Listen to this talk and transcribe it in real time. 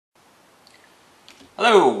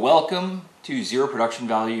Hello, welcome to Zero Production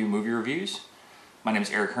Value Movie Reviews. My name is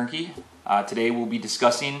Eric Hoernke. Today we'll be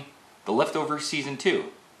discussing The Leftovers Season 2.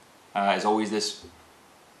 As always, this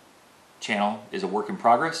channel is a work in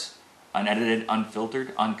progress, unedited,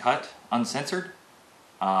 unfiltered, uncut, uncensored.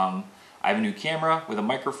 I have a new camera with a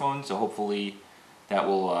microphone, so hopefully that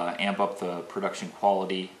will amp up the production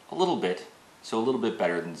quality a little bit, so a little bit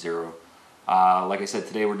better than Zero. Like I said,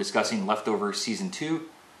 today we're discussing Leftovers Season 2,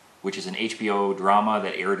 which is an HBO drama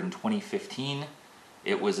that aired in 2015.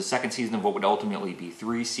 It was the second season of what would ultimately be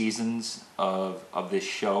 3 seasons of this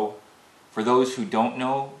show. For those who don't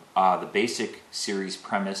know, the basic series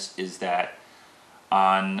premise is that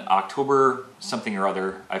on October something or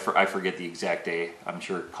other, I forget the exact day, I'm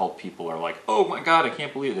sure cult people are like, oh my god, I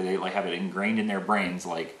can't believe that they like have it ingrained in their brains.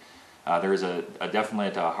 Like there's a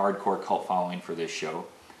definite hardcore cult following for this show.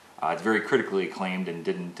 It's very critically acclaimed and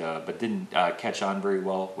didn't catch on very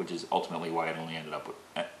well, which is ultimately why it only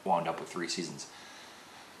wound up with 3 seasons.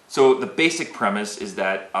 So the basic premise is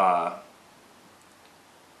that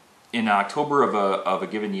in October of a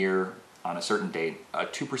given year, on a certain date,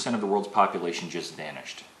 2% of the world's population just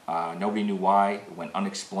vanished. Nobody knew why. It went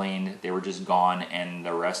unexplained. They were just gone, and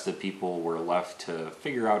the rest of the people were left to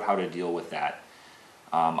figure out how to deal with that.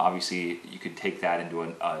 Obviously, you could take that into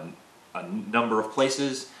a number of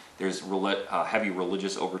places. There's heavy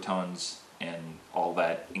religious overtones, and all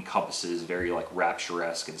that encompasses very like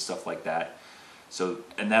rapture-esque and stuff like that. So,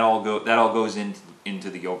 and that all goes into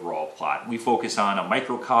the overall plot. We focus on a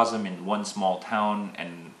microcosm in one small town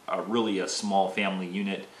and really a small family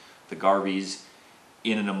unit, the Garveys,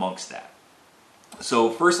 in and amongst that.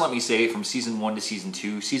 So first, let me say from season 1 to season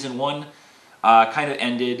 2. Season 1 kind of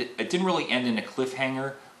ended. It didn't really end in a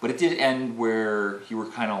cliffhanger, but it did end where you were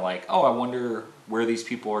kind of like, oh, I wonder where these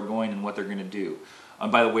people are going and what they're going to do.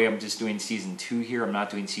 By the way, I'm just doing season 2 here. I'm not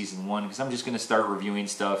doing season 1 because I'm just going to start reviewing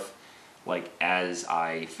stuff like as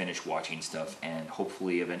I finish watching stuff, and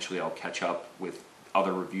hopefully eventually I'll catch up with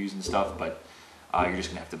other reviews and stuff, but you're just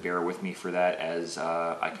going to have to bear with me for that as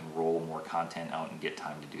I can roll more content out and get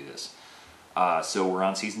time to do this. So we're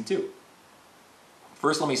on season 2.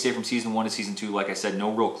 First, let me say from season 1 to season 2, like I said,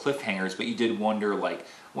 no real cliffhangers, but you did wonder, like,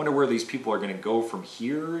 wonder where these people are going to go from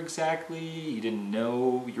here exactly. You didn't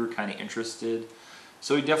know. You were kind of interested.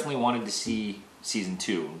 So you definitely wanted to see season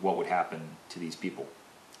 2 and what would happen to these people.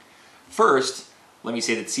 First, let me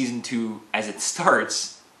say that season 2, as it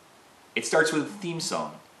starts with a theme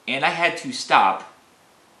song. And I had to stop,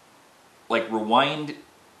 like rewind,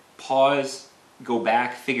 pause, go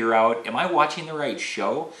back, figure out, am I watching the right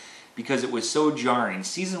show? Because it was so jarring.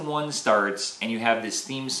 Season 1 starts and you have this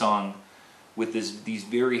theme song with these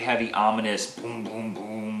very heavy, ominous boom, boom,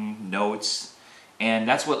 boom notes, and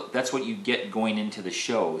that's what you get going into the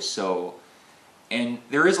show. So, and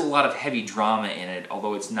there is a lot of heavy drama in it,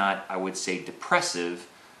 although it's not, I would say, depressive.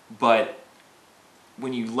 But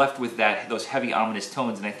when you left with those heavy, ominous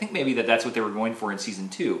tones, and I think maybe that's what they were going for in season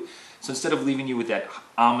 2. So instead of leaving you with that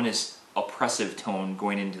ominous, oppressive tone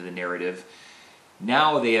going into the narrative,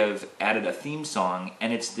 now they have added a theme song,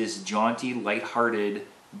 and it's this jaunty, lighthearted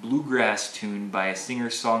bluegrass tune by a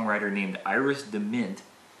singer-songwriter named Iris DeMint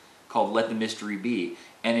called Let the Mystery Be.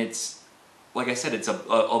 And it's, like I said, it's a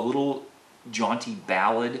little jaunty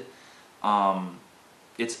ballad.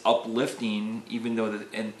 It's uplifting, even though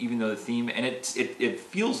the theme, and it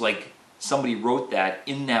feels like somebody wrote that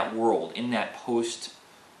in that world, in that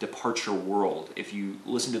post-departure world. If you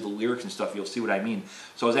listen to the lyrics and stuff, you'll see what I mean.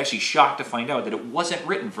 So I was actually shocked to find out that it wasn't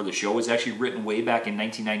written for the show. It was actually written way back in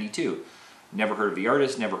 1992. Never heard of the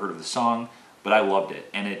artist, never heard of the song, but I loved it,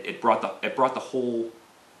 and it brought the whole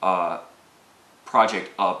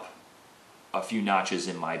project up a few notches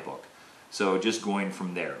in my book. So just going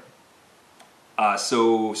from there.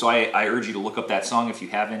 So I urge you to look up that song if you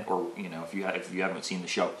haven't, or if you haven't seen the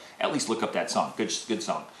show, at least look up that song. Good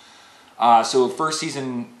song. So first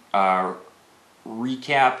season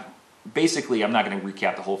recap. Basically, I'm not going to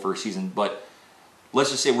recap the whole first season, but let's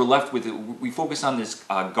just say we focus on this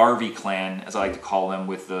Garvey clan, as I like to call them,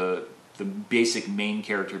 with the basic main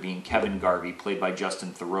character being Kevin Garvey, played by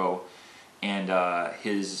Justin Theroux, and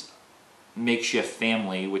his makeshift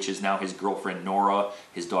family, which is now his girlfriend Nora,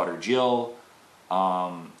 his daughter Jill,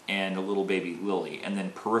 and a little baby Lily. And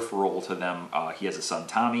then peripheral to them, he has a son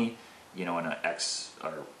Tommy, and an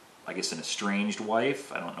an estranged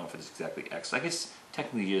wife. I don't know if it's exactly ex. I guess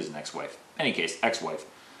technically he is an ex-wife. In any case, ex-wife.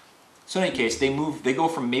 So in any case, they go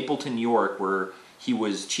from Mapleton, New York, where he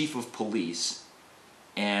was chief of police,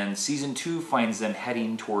 and season 2 finds them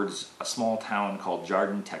heading towards a small town called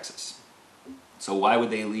Jordan, Texas. So why would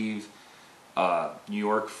they leave New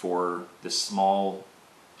York for this small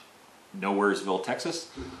Nowheresville, Texas.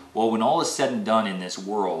 Well, when all is said and done in this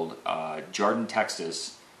world, Jardin,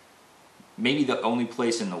 Texas, maybe the only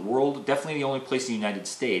place in the world, definitely the only place in the United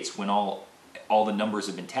States, when all the numbers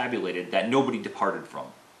have been tabulated, that nobody departed from.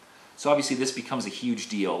 So obviously this becomes a huge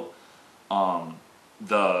deal.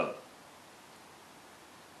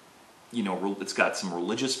 It's got some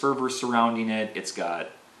religious fervor surrounding it. It's got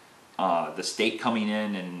the state coming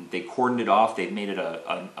in, and they cordoned it off. They've made it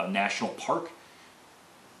a national park,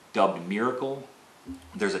 dubbed Miracle.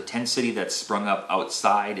 There's a tent city that's sprung up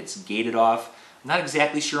outside. It's gated off. I'm not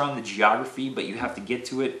exactly sure on the geography, but you have to get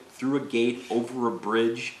to it through a gate, over a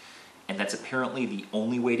bridge, and that's apparently the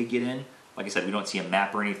only way to get in. Like I said, we don't see a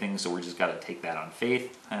map or anything, so we're just got to take that on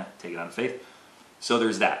faith. Take it on faith. So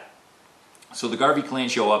there's that. So the Garvey clan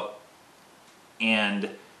show up, and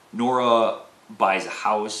Nora buys a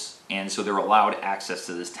house, and so they're allowed access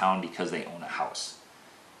to this town because they own a house.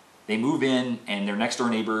 They move in, and their next door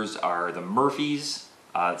neighbors are the Murphys.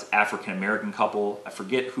 It's an African-American couple. I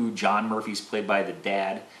forget who John Murphy's played by, the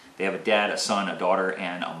dad. They have a dad, a son, a daughter,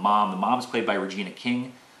 and a mom. The mom's played by Regina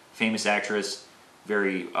King, famous actress,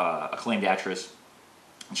 very acclaimed actress.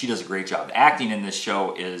 And she does a great job. The acting in this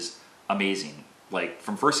show is amazing. Like,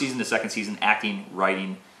 from first season to second season, acting,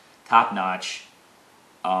 writing, top notch.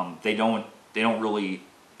 They don't really,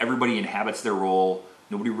 everybody inhabits their role.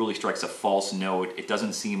 Nobody really strikes a false note. It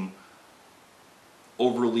doesn't seem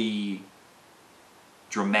overly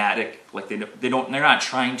dramatic. Like they're not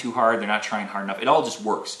trying too hard. They're not trying hard enough. It all just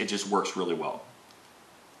works. It just works really well.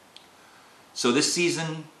 So this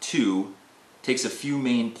season 2 takes a few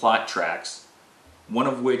main plot tracks, one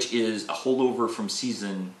of which is a holdover from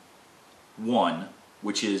season 1,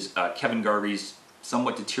 which is Kevin Garvey's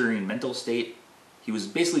somewhat deteriorating mental state. He was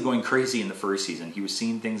basically going crazy in the first season. He was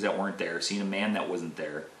seeing things that weren't there, seeing a man that wasn't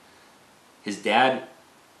there. His dad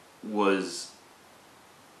was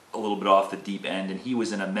a little bit off the deep end, and he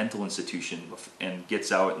was in a mental institution and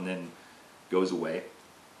gets out and then goes away.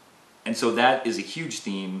 And so that is a huge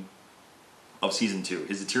theme of season 2,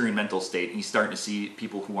 his deteriorating mental state. And he's starting to see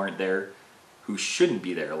people who aren't there, who shouldn't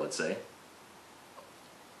be there, let's say.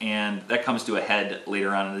 And that comes to a head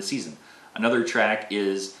later on in the season. Another track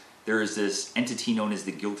is there is this entity known as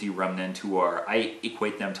the Guilty Remnant, who are, I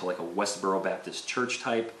equate them to like a Westboro Baptist church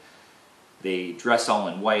type. They dress all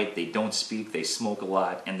in white, they don't speak, they smoke a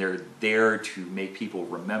lot, and they're there to make people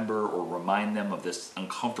remember or remind them of this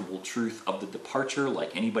uncomfortable truth of the departure,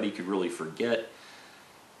 like anybody could really forget.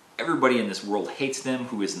 Everybody in this world hates them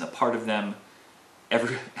who isn't a part of them. A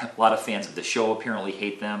lot of fans of the show apparently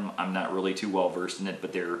hate them. I'm not really too well versed in it,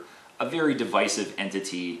 but they're a very divisive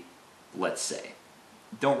entity, let's say.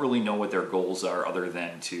 Don't really know what their goals are other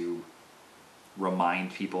than to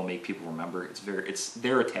remind people, make people remember.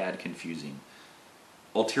 They're a tad confusing.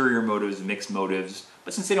 Ulterior motives, mixed motives,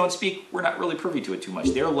 but since they don't speak, we're not really privy to it too much.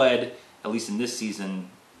 They're led, at least in this season,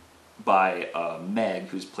 by Meg,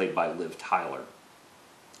 who's played by Liv Tyler.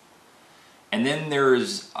 And then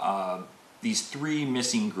there's these 3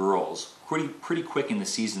 missing girls. Pretty quick in the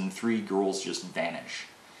season, 3 girls just vanish.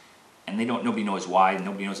 And nobody knows why,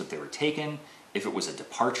 nobody knows if they were taken, if it was a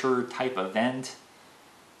departure type event.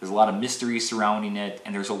 There's a lot of mystery surrounding it,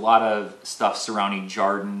 and there's a lot of stuff surrounding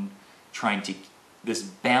Jardin, this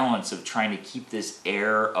balance of trying to keep this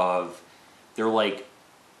air of they're like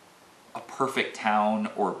a perfect town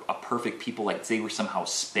or a perfect people, like they were somehow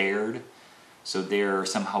spared, so they're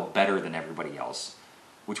somehow better than everybody else,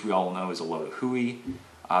 which we all know is a load of hooey.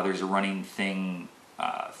 There's a running thing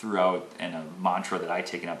throughout, and a mantra that I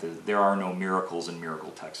taken up, that there are no miracles in Miracle,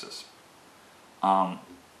 Texas.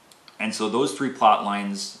 And so those 3 plot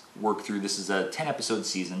lines work through. This is a 10-episode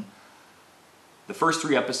season. The first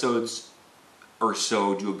 3 episodes or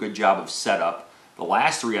so do a good job of setup. The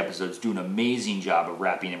last 3 episodes do an amazing job of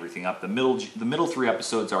wrapping everything up. The middle 3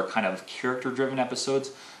 episodes are kind of character-driven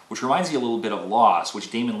episodes, which reminds me a little bit of Lost, which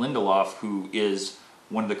Damon Lindelof, who is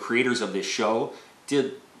one of the creators of this show,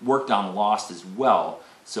 worked on Lost as well.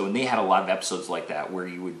 So, and they had a lot of episodes like that, where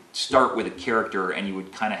you would start with a character and you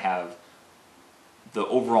would kind of have the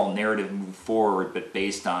overall narrative move forward, but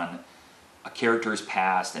based on a character's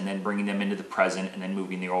past, and then bringing them into the present, and then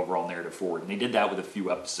moving the overall narrative forward. And they did that with a few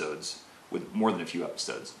episodes, with more than a few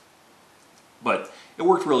episodes. But it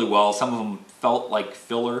worked really well. Some of them felt like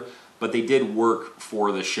filler, but they did work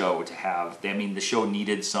for the show to have. The show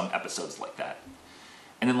needed some episodes like that.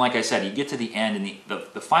 And then, like I said, you get to the end, and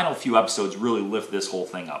the final few episodes really lift this whole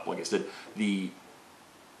thing up. Like I said, the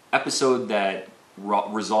episode that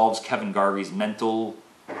resolves Kevin Garvey's mental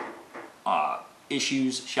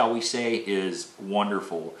issues, shall we say, is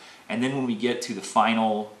wonderful. And then when we get to the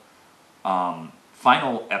final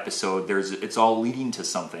final episode, it's all leading to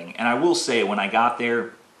something. And I will say, when I got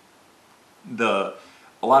there, a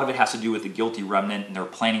lot of it has to do with the guilty remnant, and they're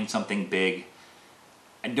planning something big.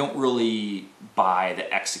 I don't really buy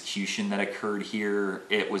the execution that occurred here.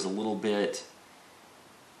 It was a little bit,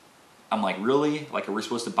 I'm like, really? Like, are we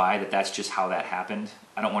supposed to buy that that's just how that happened?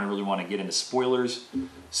 I don't really want to get into spoilers.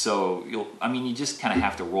 So, you just kind of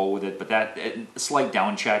have to roll with it. But a slight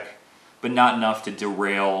down check, but not enough to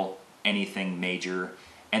derail anything major.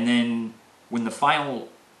 And then when the final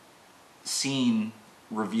scene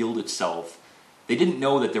revealed itself, they didn't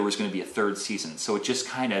know that there was going to be a third season. So it just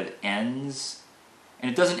kind of ends. And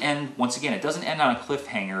it doesn't end, once again, it doesn't end on a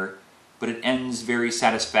cliffhanger, but it ends very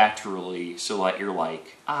satisfactorily, so that you're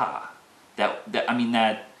like,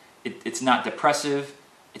 it's not depressive,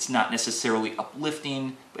 it's not necessarily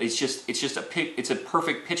uplifting, but it's a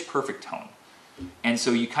perfect, pitch perfect tone. And so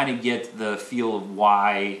you kind of get the feel of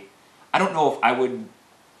why. I don't know if I would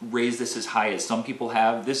raise this as high as some people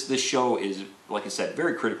have. This show is, like I said,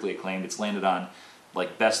 very critically acclaimed. It's landed on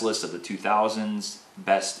like best list of the 2000s,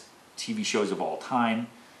 best TV shows of all time.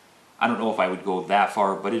 I don't know if I would go that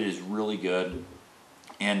far, but it is really good.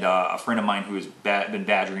 And a friend of mine who has been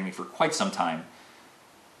badgering me for quite some time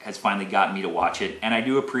has finally gotten me to watch it, and I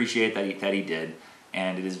do appreciate that he did,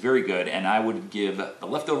 and it is very good. And I would give The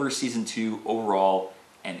Leftovers Season 2 overall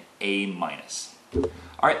an A-.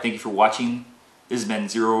 Alright, thank you for watching. This has been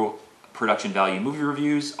Zero Production Value Movie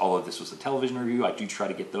Reviews. All of this was a television review. I do try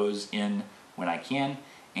to get those in when I can.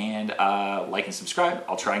 And like and subscribe.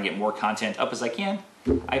 I'll try and get more content up as I can.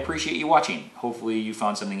 I appreciate you watching. Hopefully you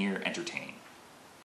found something here entertaining.